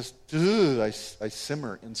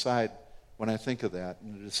simmer inside when I think of that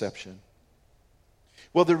and the deception.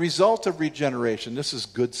 Well, the result of regeneration, this is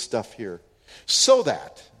good stuff here. So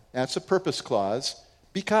that, that's a purpose clause,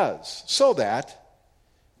 because, so that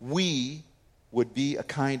we would be a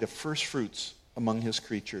kind of first fruits among his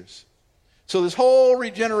creatures. So this whole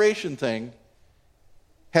regeneration thing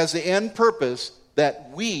has the end purpose that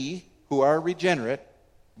we, who are regenerate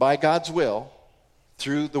by God's will,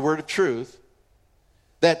 through the word of truth,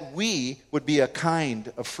 that we would be a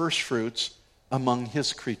kind of first fruits among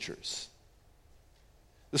his creatures.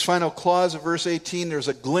 This final clause of verse 18, there's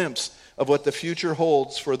a glimpse of what the future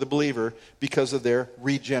holds for the believer because of their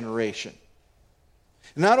regeneration.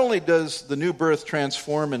 Not only does the new birth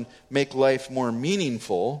transform and make life more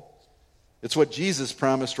meaningful, it's what Jesus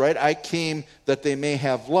promised, right? I came that they may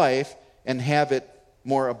have life and have it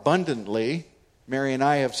more abundantly. Mary and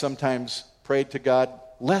I have sometimes prayed to God,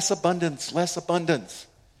 less abundance,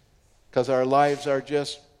 because our lives are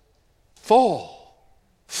just full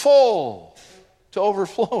to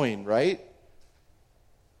overflowing, right?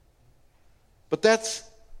 But that's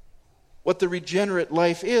what the regenerate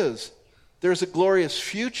life is. There's a glorious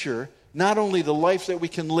future, not only the life that we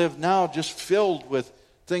can live now, just filled with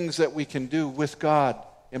things that we can do with God,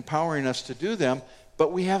 empowering us to do them,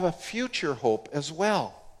 but we have a future hope as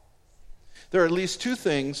well. There are at least two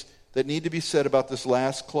things that need to be said about this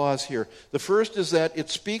last clause here. The first is that it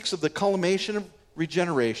speaks of the culmination of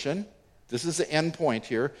regeneration. This is the end point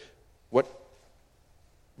here, what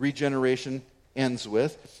regeneration ends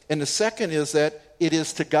with. And the second is that it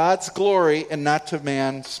is to God's glory and not to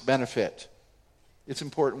man's benefit. It's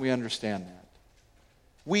important we understand that.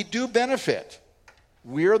 We do benefit.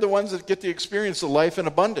 We are the ones that get to experience the life in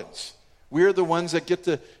abundance. We are the ones that get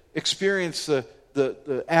to experience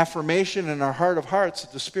the affirmation in our heart of hearts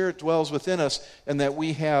that the Spirit dwells within us and that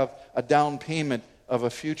we have a down payment of a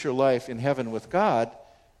future life in heaven with God.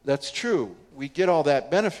 That's true. We get all that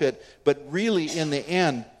benefit, but really in the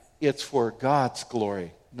end, it's for God's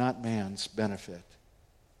glory, not man's benefit.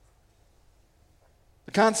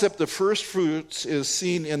 The concept of first fruits is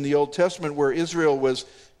seen in the Old Testament where Israel was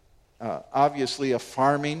obviously a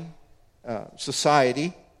farming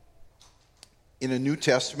society. In the New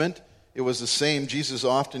Testament, it was the same. Jesus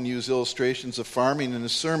often used illustrations of farming in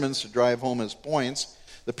his sermons to drive home his points.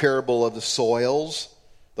 The parable of the soils,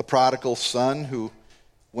 the prodigal son who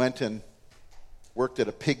went and worked at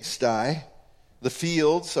a pigsty. The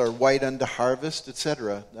fields are white unto harvest,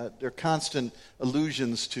 etc. They're constant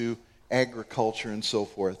allusions to agriculture and so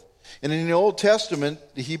forth. And in the Old Testament,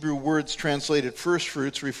 the Hebrew words translated first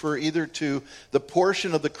fruits refer either to the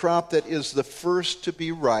portion of the crop that is the first to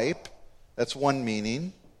be ripe, that's one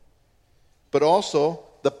meaning, but also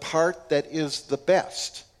the part that is the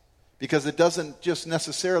best, because it doesn't just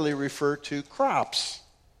necessarily refer to crops.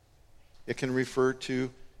 It can refer to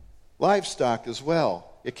livestock as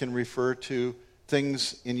well. It can refer to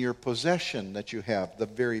things in your possession that you have, the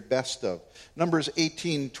very best of. Numbers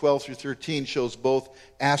 18:12 through 13 shows both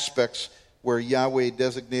aspects where Yahweh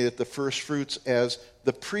designated the first fruits as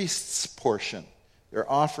the priest's portion.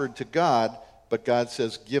 They're offered to God, but God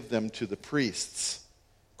says, give them to the priests.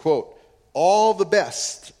 Quote, all the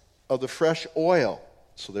best of the fresh oil.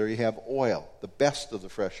 So there you have oil. The best of the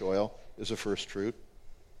fresh oil is a first fruit.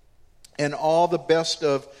 And all the best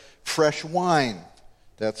of fresh wine.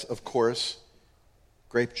 That's, of course,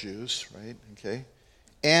 grape juice, right? Okay.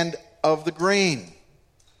 And of the grain,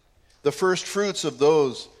 the first fruits of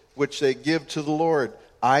those which they give to the Lord,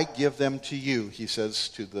 I give them to you, he says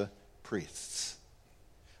to the priests.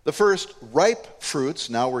 The first ripe fruits,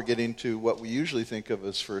 now we're getting to what we usually think of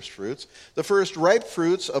as first fruits, the first ripe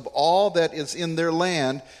fruits of all that is in their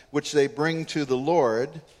land, which they bring to the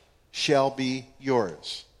Lord, shall be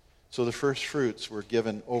yours. So the first fruits were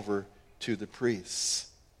given over to the priests.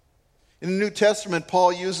 In the New Testament,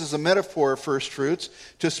 Paul uses a metaphor of first fruits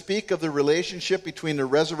to speak of the relationship between the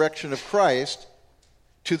resurrection of Christ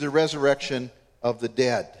to the resurrection of the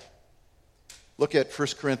dead. Look at 1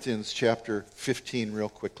 Corinthians chapter 15 real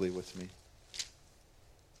quickly with me.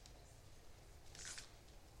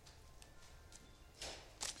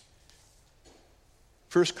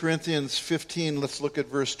 First Corinthians 15, let's look at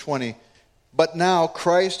verse 20. But now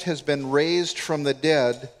Christ has been raised from the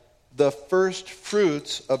dead, the first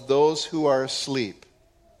fruits of those who are asleep.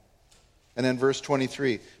 And then verse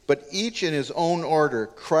 23. But each in his own order.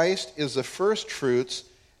 Christ is the first fruits,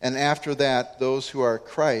 and after that, those who are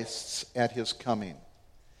Christ's at his coming.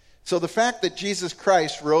 So the fact that Jesus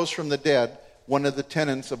Christ rose from the dead, one of the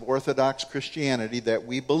tenets of Orthodox Christianity, that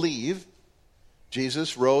we believe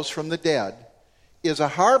Jesus rose from the dead, is a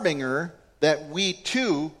harbinger that we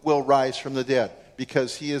too will rise from the dead,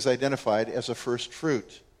 because he is identified as a first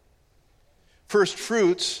fruit. First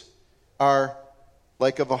fruits are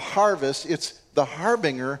like of a harvest. It's the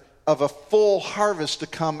harbinger of a full harvest to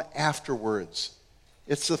come afterwards.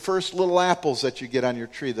 It's the first little apples that you get on your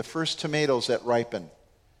tree, the first tomatoes that ripen.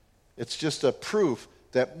 It's just a proof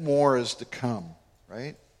that more is to come,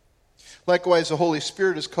 right? Likewise, the Holy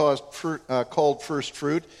Spirit is called first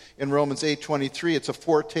fruit. In Romans 8:23, it's a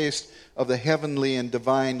foretaste of the heavenly and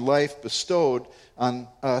divine life bestowed on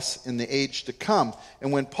us in the age to come.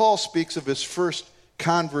 And when Paul speaks of his first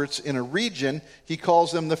converts in a region, he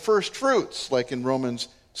calls them the first fruits, like in Romans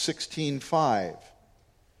 16:5.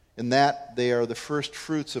 In that they are the first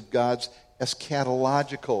fruits of God's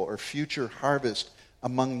eschatological or future harvest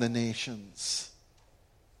among the nations.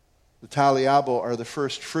 The Taliabo are the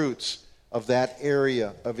first fruits of that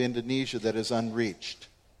area of Indonesia that is unreached.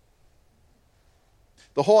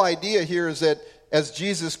 The whole idea here is that as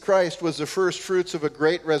Jesus Christ was the first fruits of a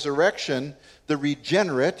great resurrection, the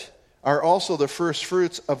regenerate are also the first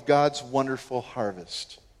fruits of God's wonderful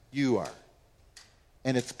harvest. You are.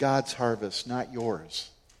 And it's God's harvest, not yours.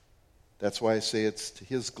 That's why I say it's to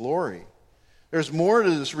his glory. There's more to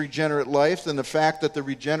this regenerate life than the fact that the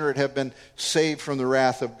regenerate have been saved from the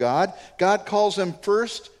wrath of God. God calls them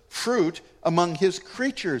first fruit among his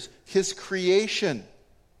creatures, his creation.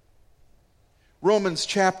 Romans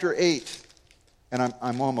chapter 8, and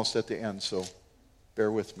I'm almost at the end, so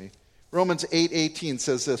bear with me. Romans 8:18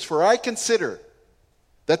 says this, For I consider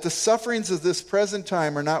that the sufferings of this present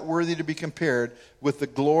time are not worthy to be compared with the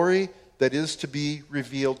glory that is to be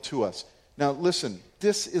revealed to us. Now listen,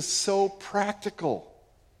 this is so practical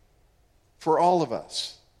for all of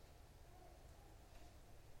us.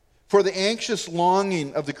 For the anxious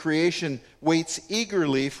longing of the creation waits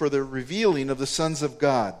eagerly for the revealing of the sons of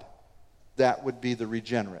God. That would be the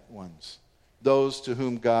regenerate ones. Those to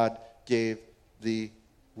whom God gave the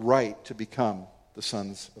right to become the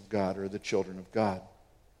sons of God or the children of God.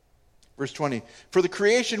 Verse 20, For the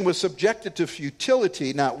creation was subjected to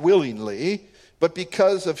futility, not willingly, but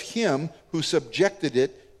because of him who subjected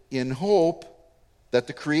it, in hope that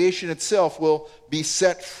the creation itself will be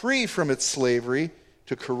set free from its slavery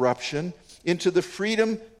to corruption into the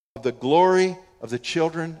freedom of the glory of the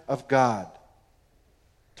children of God.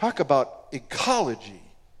 Talk about ecology.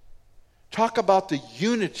 Talk about the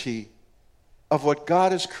unity of what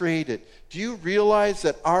God has created. Do you realize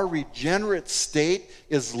that our regenerate state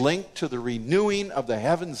is linked to the renewing of the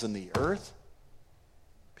heavens and the earth?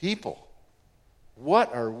 People,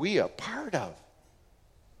 what are we a part of?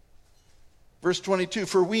 Verse 22,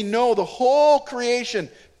 For we know the whole creation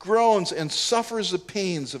groans and suffers the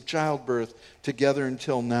pains of childbirth together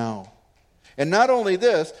until now. And not only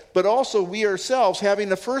this, but also we ourselves, having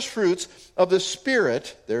the first fruits of the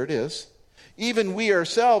Spirit, there it is, even we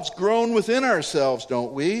ourselves groan within ourselves,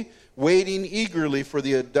 don't we? Waiting eagerly for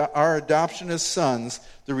our adoption as sons,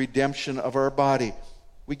 the redemption of our body.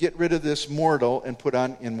 We get rid of this mortal and put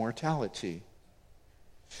on immortality.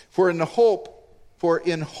 For in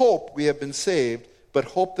hope we have been saved, but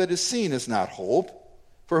hope that is seen is not hope.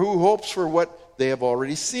 For who hopes for what they have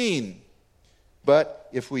already seen? But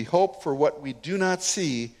if we hope for what we do not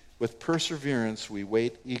see, with perseverance we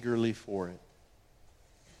wait eagerly for it.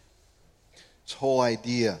 This whole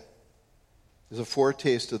idea is a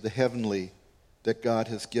foretaste of the heavenly that God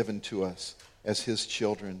has given to us. as his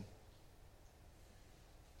children.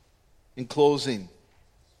 In closing,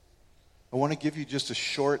 I want to give you just a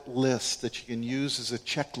short list that you can use as a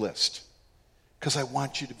checklist, because I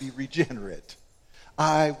want you to be regenerate.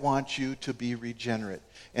 I want you to be regenerate.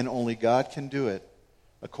 And only God can do it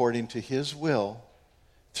according to his will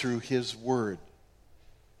through his word.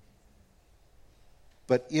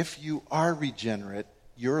 But if you are regenerate,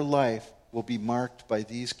 your life will be marked by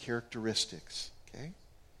these characteristics. Okay?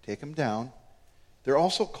 Take them down. They're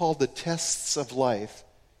also called the tests of life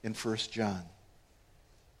in 1 John.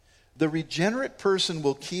 The regenerate person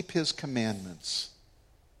will keep his commandments.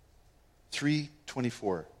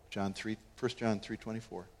 3:24. 1 John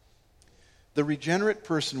 3:24. The regenerate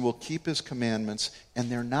person will keep his commandments, and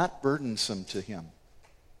they're not burdensome to him.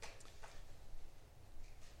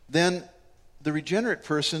 Then the regenerate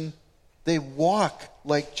person, they walk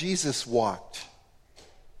like Jesus walked.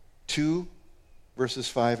 2 verses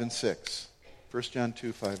 5 and 6. 1 John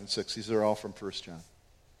 2, 5 and 6. These are all from 1 John.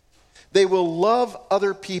 They will love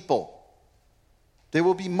other people. They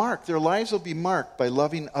will be marked. Their lives will be marked by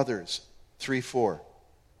loving others. 3:4.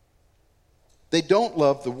 They don't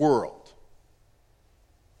love the world.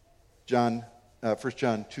 1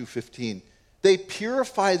 John 2:15. They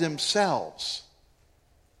purify themselves.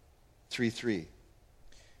 3:3.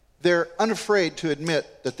 They're unafraid to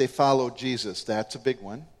admit that they follow Jesus. That's a big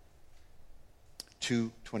one.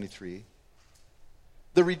 2:23.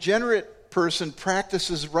 The regenerate person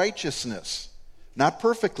practices righteousness. Not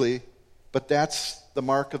perfectly, but that's the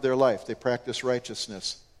mark of their life. They practice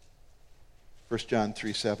righteousness. 1 John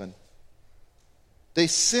 3:7. They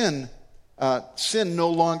sin. Sin no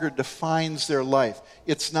longer defines their life.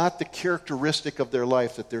 It's not the characteristic of their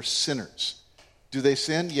life that they're sinners. Do they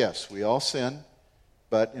sin? Yes, we all sin.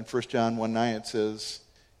 But in 1 John 1:9 it says,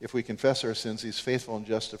 if we confess our sins, he's faithful and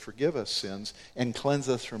just to forgive us sins and cleanse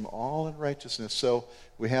us from all unrighteousness. So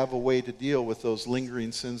we have a way to deal with those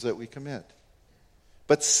lingering sins that we commit.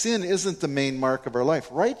 But sin isn't the main mark of our life.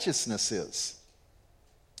 Righteousness is.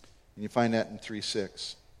 And you find that in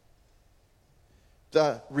 3:6.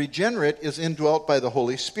 The regenerate is indwelt by the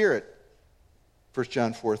Holy Spirit. 1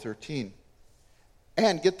 John 4:13.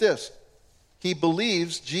 And get this. He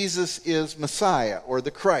believes Jesus is Messiah or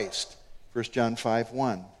the Christ. 1 John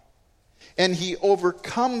 5:1. And he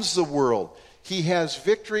overcomes the world. He has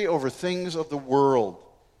victory over things of the world.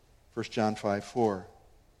 1 John 5:4.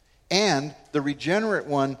 And the regenerate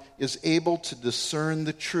one is able to discern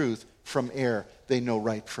the truth from error. They know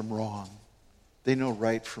right from wrong. They know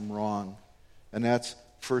right from wrong. And that's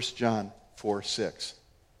 1 John 4:6.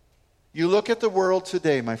 You look at the world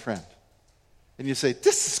today, my friend, and you say,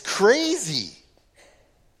 this is crazy.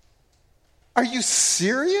 Are you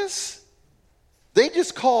serious? They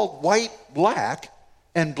just called white black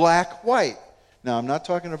and black white. Now, I'm not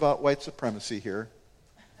talking about white supremacy here.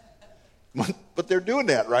 But they're doing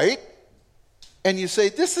that, right? And you say,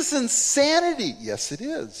 this is insanity. Yes, it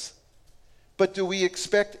is. But do we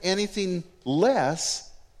expect anything less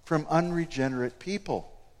from unregenerate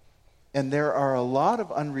people? And there are a lot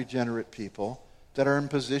of unregenerate people that are in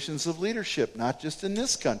positions of leadership, not just in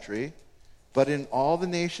this country, but in all the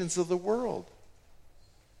nations of the world.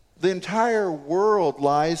 The entire world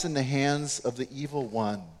lies in the hands of the evil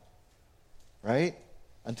one, right?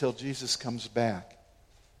 Until Jesus comes back.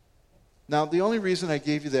 Now, the only reason I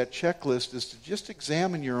gave you that checklist is to just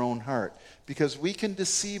examine your own heart, because we can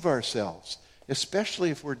deceive ourselves,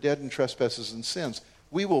 especially if we're dead in trespasses and sins.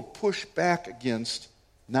 We will push back against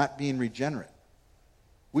not being regenerate.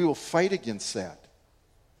 We will fight against that.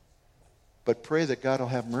 But pray that God will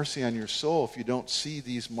have mercy on your soul if you don't see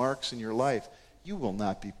these marks in your life. You will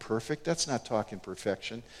not be perfect. That's not talking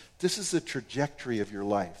perfection. This is the trajectory of your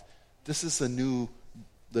life. This is the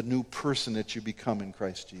new person that you become in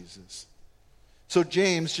Christ Jesus. So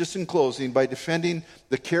James, just in closing, by defending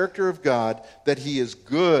the character of God, that he is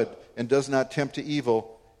good and does not tempt to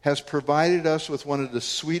evil, has provided us with one of the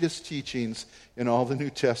sweetest teachings in all the New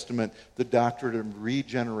Testament, the doctrine of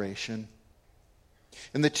regeneration.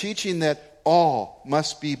 And the teaching that all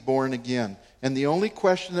must be born again. And the only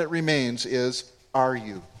question that remains is, are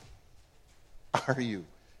you? Are you?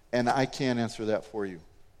 And I can't answer that for you.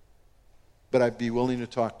 But I'd be willing to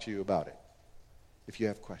talk to you about it if you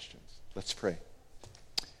have questions. Let's pray.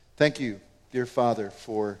 Thank you, dear Father,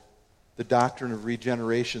 for the doctrine of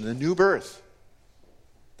regeneration, the new birth,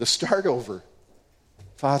 the start over.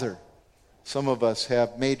 Father, some of us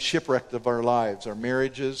have made shipwreck of our lives, our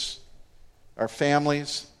marriages, our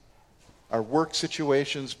families, our work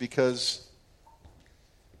situations, because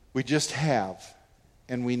we just have,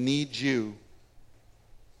 and we need you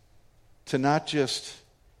to not just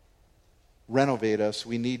renovate us.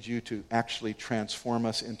 We need you to actually transform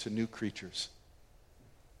us into new creatures.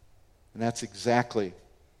 And that's exactly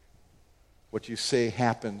what you say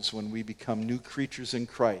happens when we become new creatures in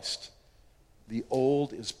Christ. The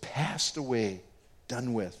old is passed away,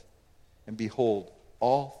 done with. And behold,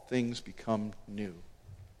 all things become new.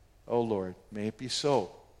 Oh Lord, may it be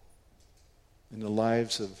so in the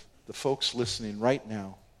lives of the folks listening right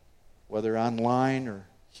now, whether online or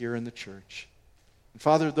here in the church. And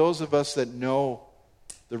Father, those of us that know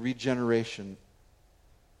the regeneration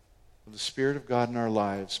of the Spirit of God in our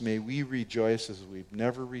lives, may we rejoice as we've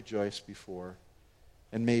never rejoiced before,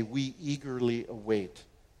 and may we eagerly await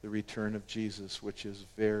the return of Jesus, which is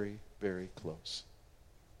very, very close.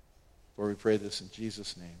 For we pray this in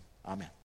Jesus' name. Amen.